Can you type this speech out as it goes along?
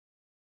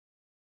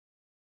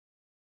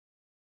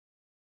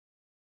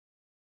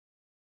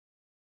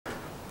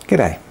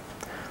G'day. A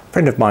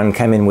friend of mine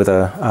came in with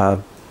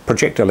a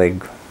projector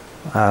leg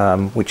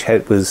which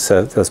there was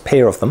a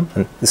pair of them,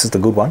 and this is the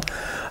good one,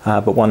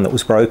 but one that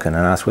was broken,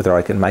 and asked whether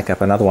I could make up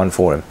another one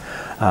for him.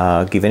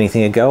 Give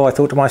anything a go, I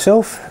thought to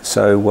myself,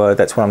 so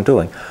that's what I'm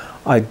doing.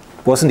 I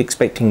wasn't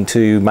expecting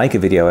to make a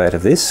video out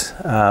of this,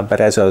 but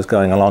as I was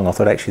going along I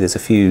thought actually there's a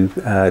few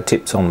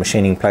tips on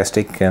machining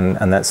plastic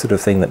and that sort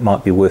of thing that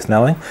might be worth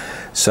knowing.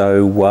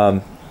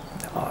 So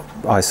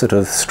I sort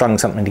of strung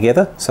something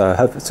together, so I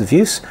hope it's of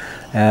use.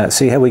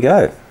 See how we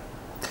go.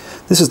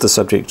 This is the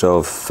subject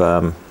of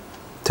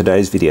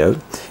today's video.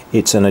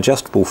 It's an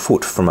adjustable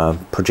foot from a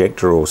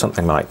projector or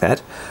something like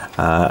that,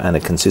 and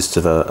it consists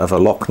of a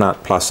lock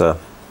nut plus an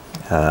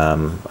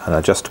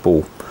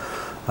adjustable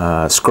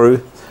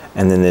screw,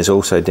 and then there's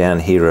also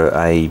down here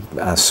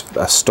a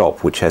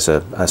stop which has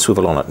a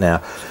swivel on it.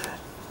 Now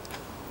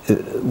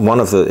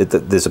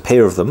there's a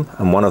pair of them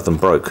and one of them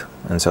broke,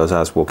 and so I was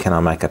asked, well, can I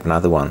make up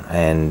another one?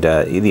 And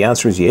the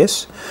answer is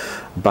yes,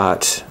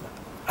 but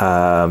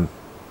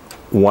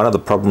one of the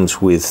problems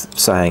with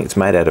saying it's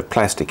made out of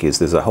plastic is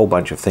there's a whole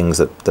bunch of things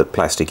that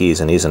plastic is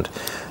and isn't.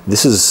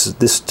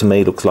 This to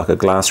me looks like a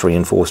glass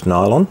reinforced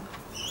nylon,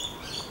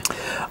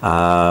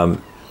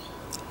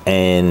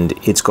 and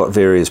it's got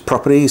various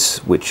properties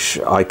which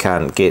I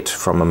can't get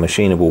from a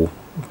machinable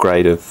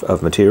grade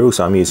of material,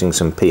 so I'm using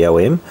some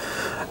POM,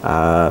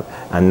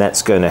 and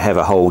that's going to have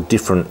a whole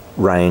different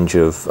range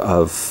of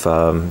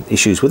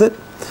issues with it.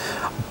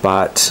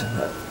 But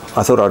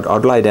I thought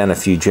I'd lay down a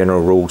few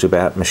general rules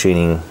about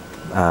machining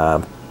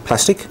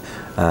plastic,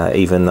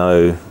 even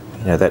though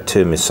that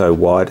term is so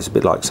wide. It's a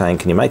bit like saying,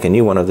 can you make a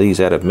new one of these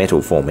out of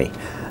metal for me?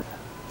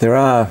 There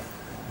are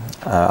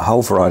a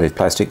whole variety of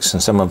plastics,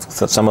 and some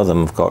of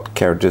them have got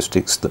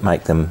characteristics that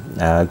make them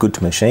good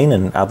to machine,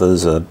 and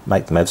others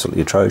make them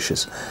absolutely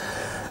atrocious.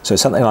 So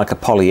something like a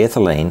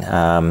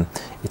polyethylene,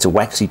 it's a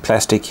waxy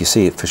plastic. You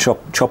see it for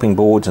chopping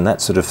boards and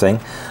that sort of thing,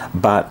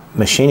 but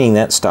machining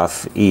that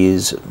stuff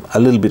is a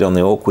little bit on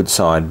the awkward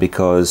side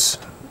because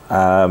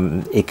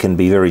it can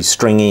be very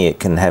stringy, it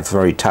can have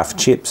very tough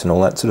chips and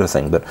all that sort of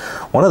thing. But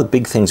one of the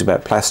big things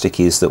about plastic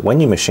is that when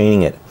you're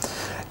machining it,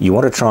 you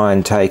want to try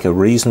and take a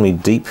reasonably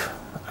deep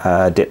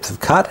depth of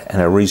cut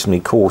and a reasonably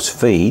coarse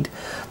feed,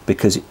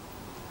 because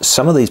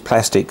some of these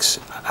plastics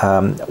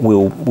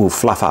will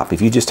fluff up.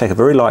 If you just take a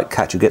very light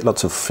cut, you get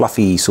lots of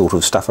fluffy sort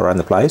of stuff around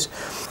the place.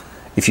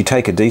 If you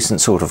take a decent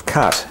sort of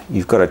cut,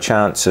 you've got a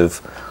chance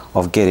of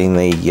getting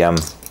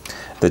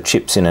the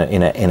chips in a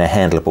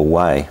handleable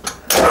way.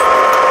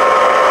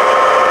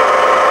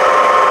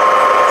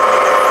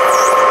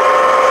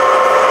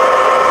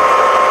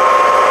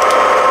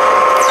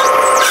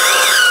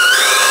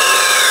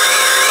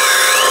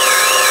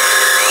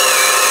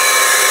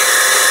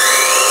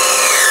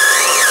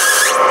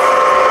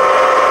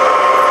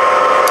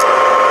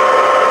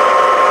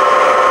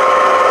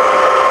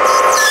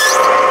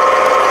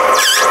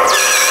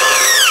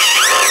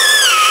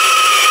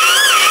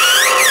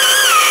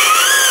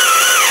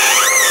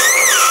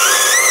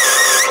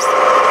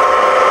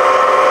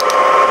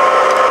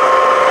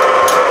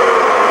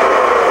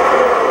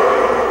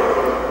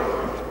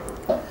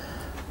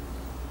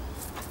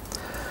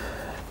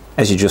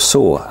 As you just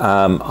saw,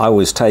 I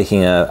was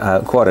taking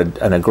quite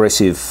an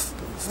aggressive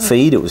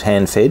feed. It was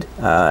hand-fed,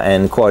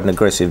 and quite an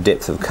aggressive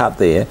depth of cut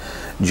there,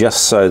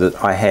 just so that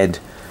I had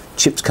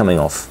chips coming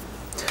off.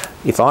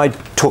 If I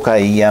took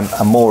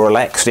a more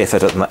relaxed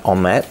effort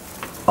on that,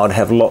 I'd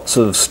have lots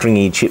of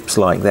stringy chips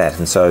like that.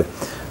 And so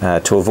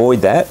to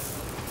avoid that,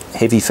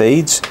 heavy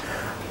feeds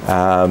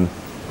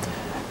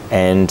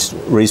and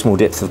reasonable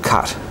depth of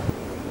cut.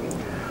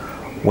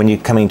 When you're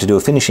coming to do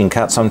a finishing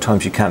cut,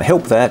 sometimes you can't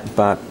help that,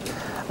 but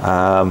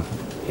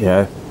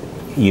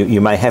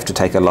you may have to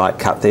take a light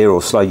cut there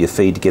or slow your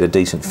feed to get a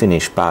decent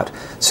finish, but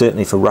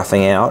certainly for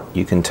roughing out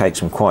you can take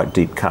some quite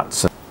deep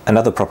cuts.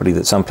 Another property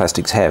that some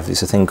plastics have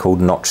is a thing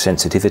called notch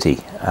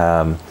sensitivity,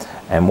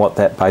 and what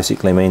that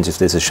basically means, if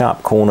there's a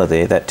sharp corner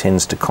there, that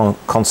tends to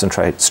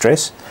concentrate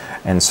stress,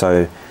 and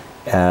so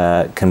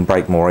can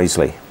break more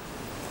easily.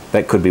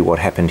 That could be what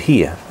happened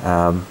here.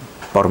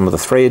 Bottom of the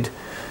thread,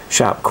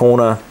 sharp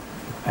corner,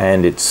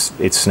 and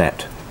it's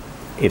snapped.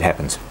 It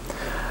happens.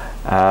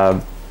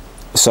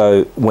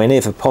 So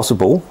whenever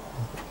possible,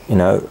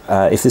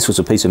 if this was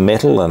a piece of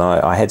metal and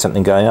I had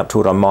something going up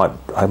to it,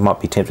 I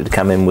might be tempted to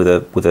come in with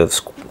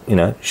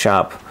a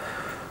sharp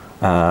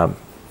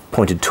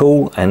pointed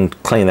tool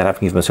and clean that up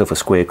and give myself a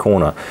square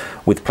corner.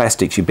 With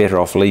plastics, you're better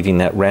off leaving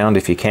that round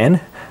if you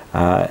can.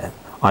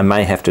 I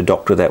may have to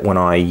doctor that when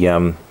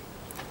I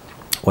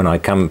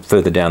come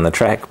further down the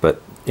track,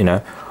 but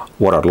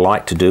what I'd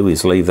like to do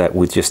is leave that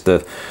with just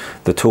the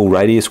tool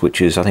radius,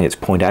 which is, I think it's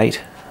 0.8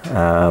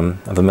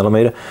 of a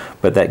millimetre,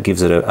 but that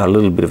gives it a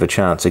little bit of a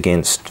chance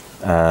against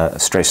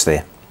stress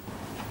there.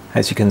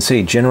 As you can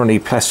see, generally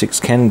plastics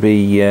can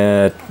be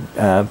have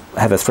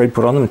a thread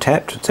put on them,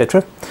 tapped,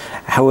 etc.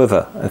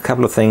 However, a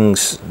couple of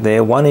things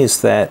there. One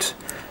is that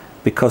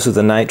because of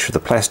the nature of the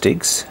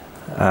plastics,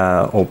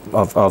 or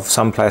of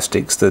some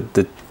plastics,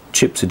 the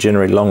chips are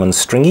generally long and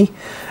stringy,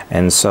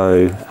 and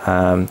so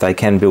they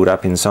can build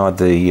up inside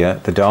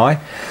the die.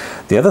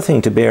 The other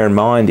thing to bear in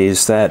mind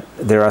is that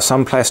there are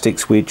some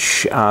plastics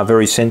which are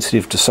very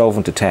sensitive to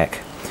solvent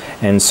attack.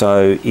 And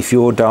so if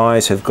your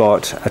dies have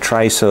got a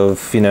trace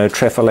of, you know,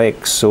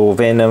 Trefolex or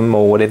Venom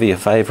or whatever your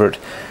favourite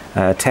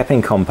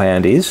tapping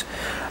compound is,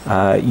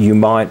 you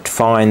might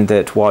find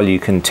that while you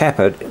can tap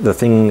it, the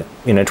thing,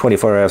 you know,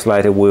 24 hours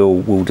later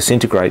will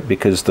disintegrate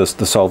because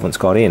the solvent's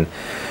got in.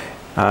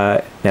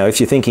 Now,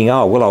 if you're thinking,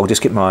 oh well, I'll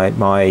just get my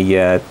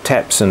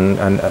taps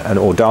and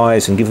or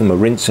dyes and give them a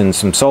rinse and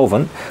some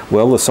solvent,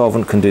 well, the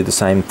solvent can do the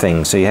same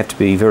thing. So you have to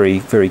be very,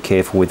 very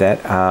careful with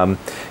that.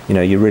 You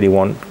know, you really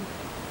want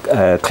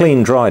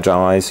clean, dry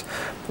dyes.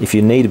 If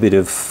you need a bit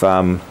of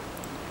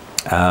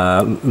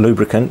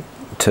lubricant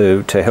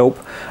to help,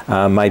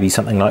 maybe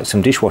something like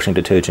some dishwashing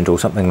detergent or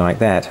something like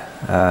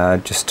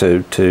that, just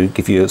to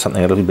give you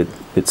something a little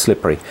bit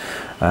slippery.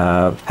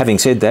 Having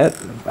said that,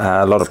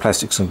 a lot of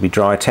plastics can be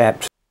dry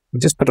tapped. We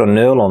just put a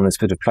knurl on this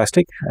bit of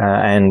plastic,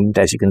 and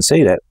as you can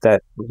see,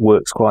 that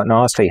works quite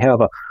nicely.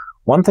 However,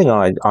 one thing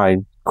I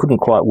couldn't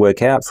quite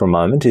work out for a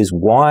moment is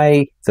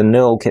why the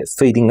knurl kept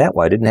feeding that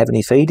way. It didn't have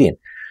any feed in.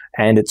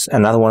 And it's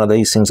another one of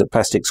these things that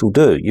plastics will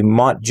do. You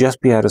might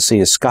just be able to see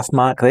a scuff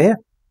mark there.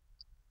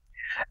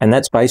 And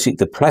that's basically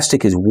the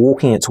plastic is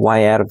walking its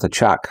way out of the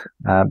chuck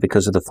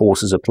because of the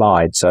forces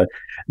applied. So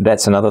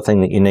that's another thing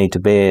that you need to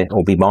bear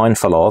or be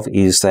mindful of,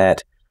 is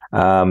that,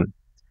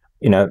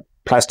 you know,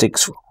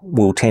 plastics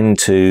will tend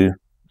to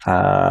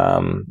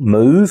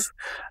move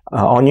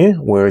on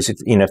you. Whereas if,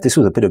 you know, if this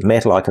was a bit of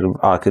metal,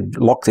 I could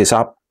lock this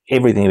up,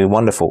 everything will be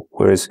wonderful.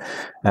 Whereas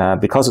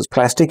because it's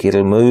plastic,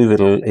 it'll move,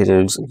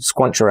 it'll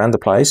squunch around the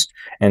place,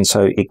 and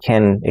so it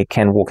can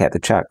walk out the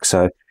chuck.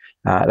 So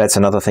that's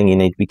another thing you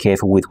need to be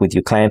careful with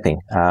your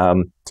clamping.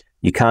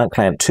 You can't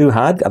clamp too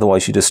hard,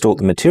 otherwise you distort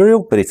the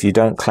material. But if you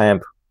don't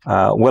clamp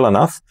well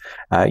enough,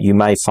 you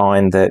may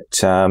find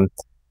that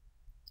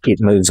it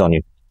moves on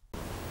you.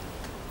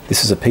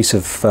 This is a piece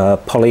of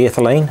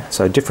polyethylene,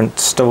 so different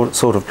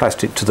sort of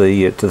plastic to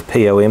the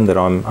POM that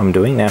I'm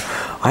doing. Now,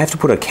 I have to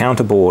put a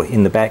counterbore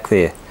in the back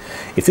there.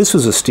 If this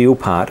was a steel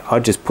part,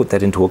 I'd just put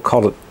that into a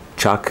collet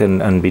chuck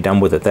and be done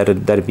with it.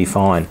 That'd be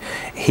fine.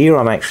 Here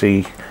I'm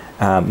actually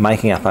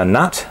making up a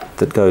nut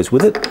that goes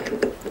with it,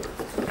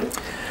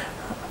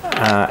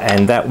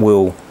 and that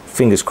will,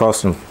 fingers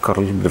crossed, and got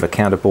a little bit of a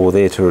counterbore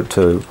there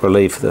to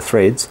relieve the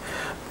threads,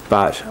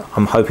 but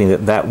I'm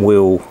hoping that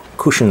will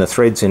cushion the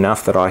threads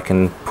enough that I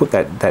can put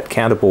that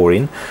counterbore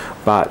in,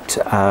 but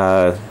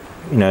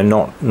you know,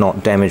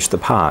 not damage the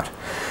part.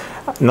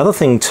 Another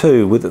thing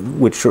too,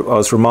 which I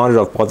was reminded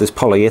of by this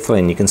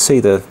polyethylene, you can see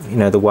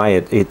the way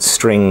it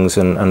strings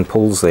and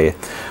pulls there.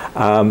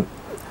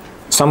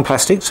 Some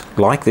plastics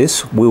like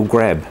this will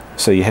grab,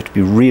 so you have to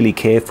be really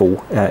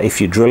careful if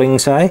you're drilling,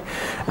 say,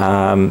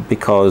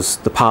 because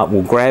the part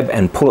will grab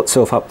and pull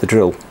itself up the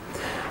drill.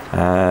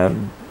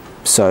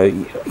 So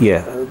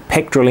yeah,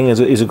 peck drilling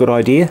is a good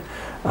idea,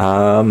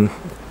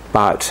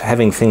 but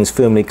having things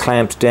firmly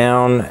clamped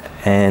down,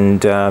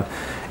 and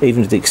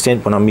even to the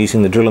extent when I'm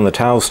using the drill and the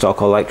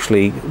tailstock, I'll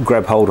actually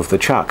grab hold of the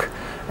chuck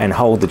and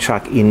hold the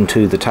chuck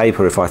into the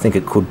taper if I think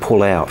it could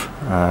pull out,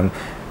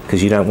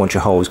 because you don't want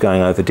your holes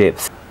going over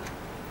depth.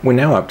 We're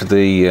now up to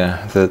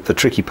the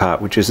tricky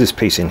part, which is this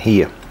piece in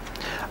here.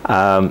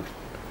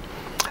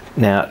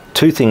 Now,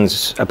 two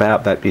things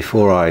about that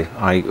before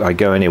I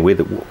go anywhere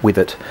with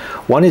it.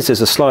 One is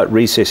there's a slight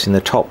recess in the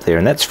top there,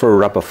 and that's for a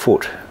rubber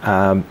foot.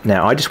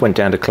 Now, I just went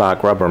down to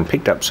Clark Rubber and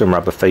picked up some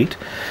rubber feet,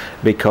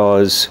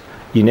 because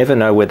you never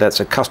know whether that's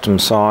a custom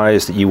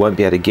size that you won't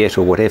be able to get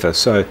or whatever.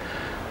 So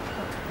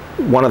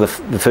one of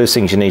the first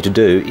things you need to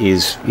do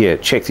is,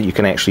 check that you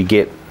can actually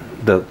get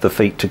the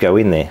feet to go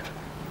in there.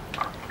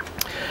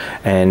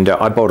 And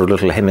I bought a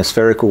little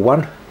hemispherical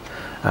one.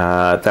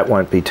 That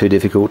won't be too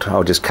difficult.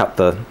 I'll just cut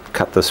the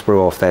sprue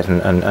off that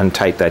and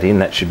tape that in.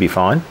 That should be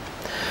fine.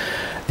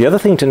 The other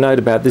thing to note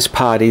about this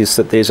part is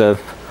that there's a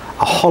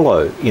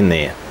hollow in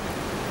there.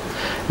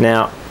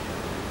 Now,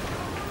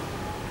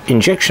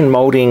 injection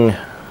molding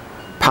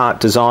part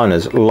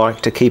designers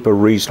like to keep a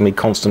reasonably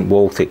constant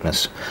wall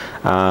thickness,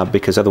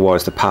 because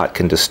otherwise the part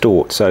can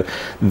distort. So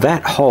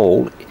that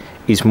hole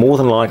is more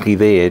than likely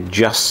there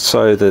just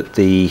so that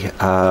the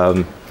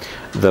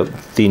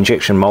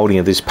injection molding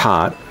of this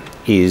part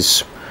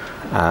is,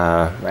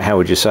 how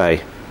would you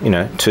say,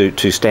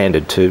 to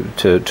standard,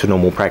 to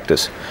normal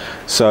practice.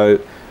 So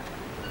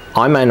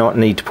I may not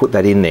need to put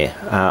that in there.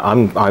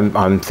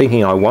 I'm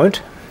thinking I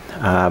won't,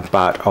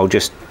 but I'll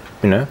just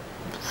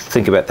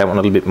think about that one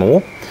a little bit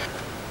more.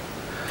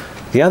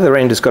 The other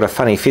end has got a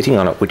funny fitting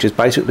on it, which is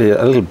basically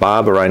a little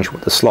barb arrangement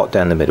with the slot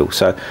down the middle.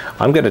 So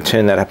I'm going to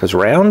turn that up as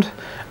round,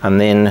 and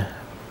then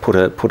put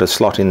a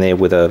slot in there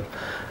with a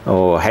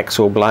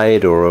hacksaw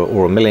blade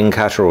or a milling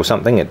cutter or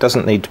something. It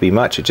doesn't need to be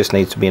much, it just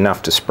needs to be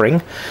enough to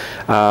spring.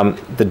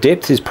 The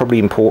depth is probably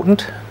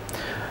important.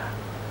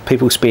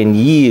 People spend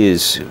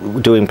years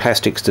doing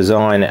plastics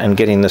design and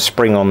getting the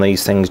spring on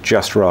these things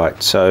just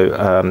right. So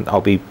I'll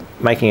be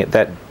making it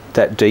that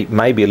that deep,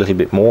 maybe a little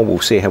bit more, we'll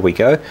see how we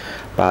go,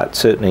 but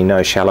certainly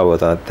no shallower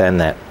than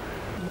that.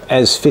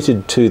 As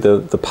fitted to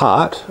the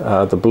part,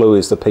 the blue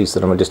is the piece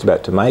that I'm just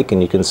about to make,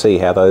 and you can see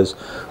how those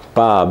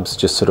barbs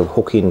just sort of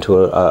hook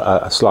into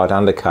a slight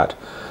undercut.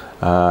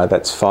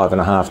 That's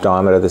 5.5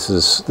 diameter. This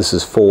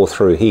is 4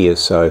 through here,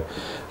 so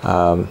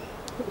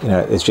you know,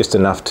 it's just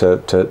enough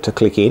to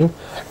click in,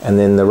 and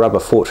then the rubber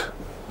foot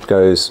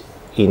goes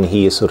in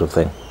here, sort of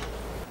thing.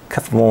 A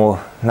couple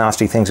more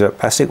nasty things about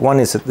plastic. One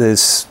is that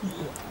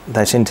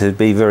they tend to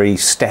be very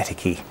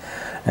staticky,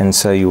 and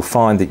so you'll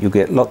find that you'll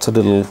get lots of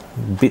little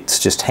bits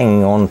just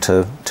hanging on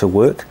to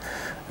work,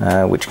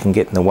 which can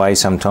get in the way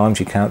sometimes.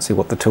 You can't see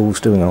what the tool's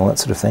doing and all that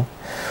sort of thing.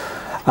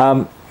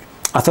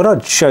 I thought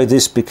I'd show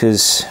this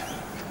because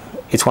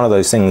it's one of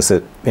those things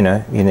that, you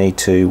know, you need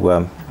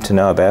to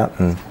know about,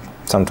 and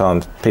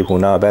sometimes people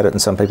know about it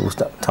and sometimes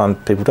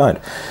people don't.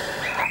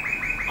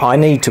 I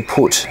need to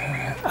put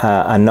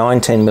a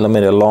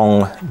 19mm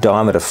long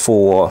diameter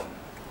 4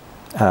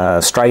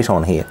 straight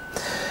on here.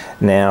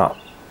 Now,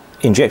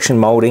 injection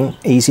moulding,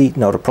 easy,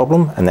 not a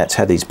problem, and that's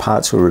how these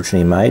parts were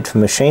originally made. For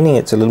machining,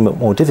 it's a little bit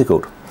more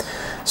difficult.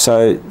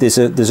 So there's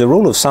a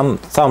rule of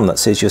thumb that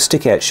says your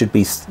stick out should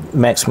be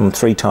maximum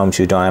 3 times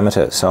your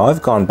diameter. So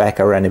I've gone back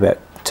around about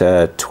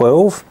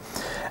 12.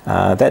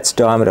 That's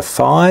diameter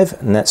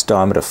 5, and that's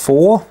diameter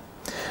 4.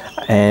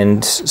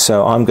 And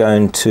so I'm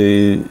going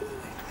to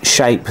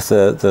shape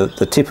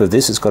the tip of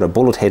this. It's got a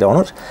bullet head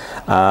on it,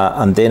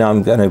 and then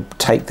I'm going to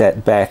take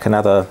that back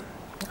another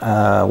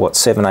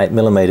 7-8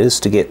 millimeters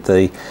to get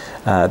the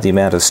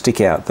amount of stick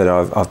out that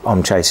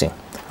I'm chasing.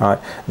 Right,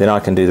 then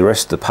I can do the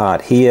rest of the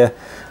part here,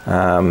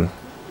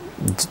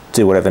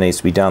 do whatever needs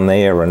to be done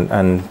there,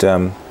 and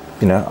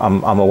you know,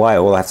 I'm away.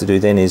 All I have to do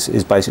then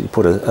is basically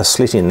put a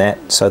slit in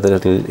that so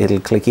that it'll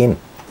click in.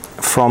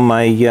 From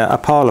a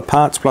pile of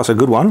parts plus a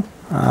good one,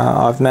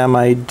 I've now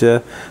made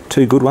 2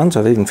 good ones.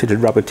 I've even fitted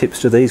rubber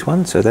tips to these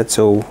ones, so that's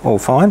all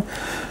fine.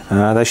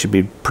 They should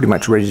be pretty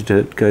much ready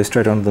to go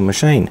straight onto the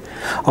machine.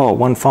 Oh,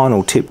 one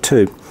final tip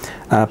too.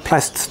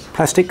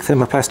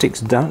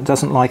 Thermoplastics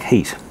doesn't like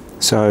heat.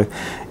 So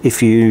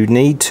if you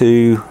need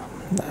to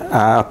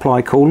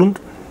apply coolant,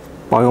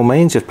 by all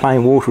means, just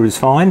plain water is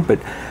fine, but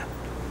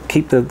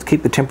keep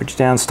the temperature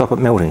down, stop it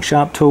melting.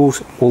 Sharp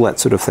tools, all that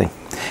sort of thing.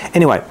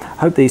 Anyway,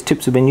 hope these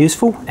tips have been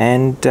useful,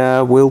 and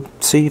we'll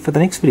see you for the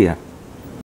next video.